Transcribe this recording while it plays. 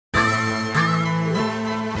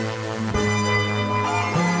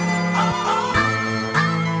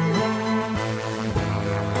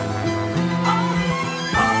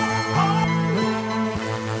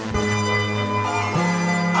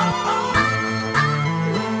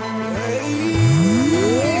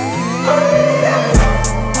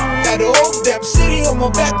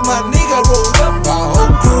my nigga rolled up, my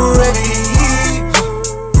whole crew ready.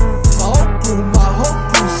 My whole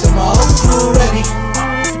crew, say my whole crew ready.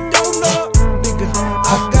 If you don't know, nigga,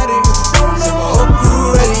 I got it. If you don't know, my whole crew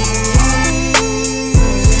ready.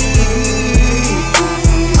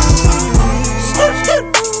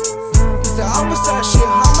 It's a homicide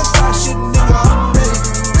shit, nigga, I'm ready.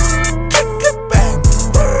 Clip, bang.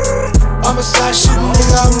 Homicide shit,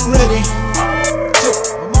 nigga, I'm ready.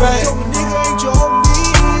 Bang. Told me nigga ain't your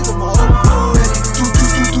homies, I'm all ready.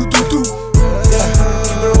 Do. Yeah,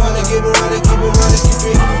 keep it running,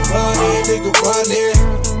 nigga, running.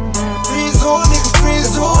 Freeze on, nigga,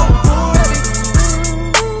 freeze on.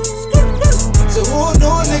 So who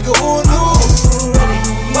know, nigga, who know?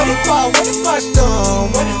 What if I stun?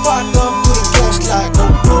 What if I come through the cash like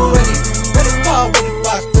I'm ready? What if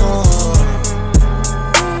I stun?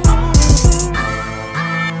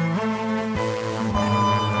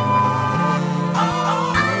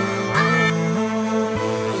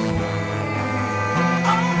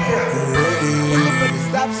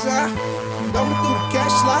 Stop sign, coming through the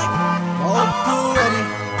cash line, all crew ready.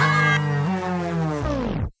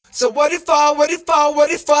 So what if I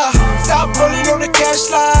stop rolling on the cash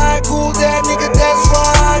line? Cool that nigga, that's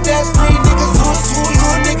right, that's me, niggas. Who you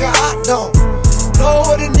a nigga? I don't know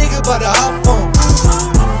what a nigga, but I hop on.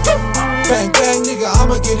 Bang bang, nigga,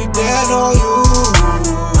 I'ma get it down on you.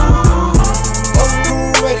 All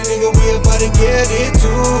crew ready, nigga, we about to get it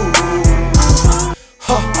too.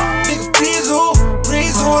 Niggas breeze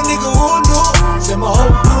on, nigga, who knew? Say my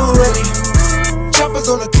whole crew ready. Choppers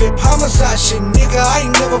on the clip, homicide shit, nigga, I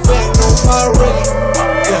ain't never back, no already.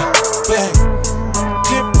 Yeah, bang.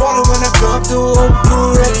 Clip on it when I come through, whole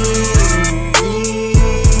crew ready.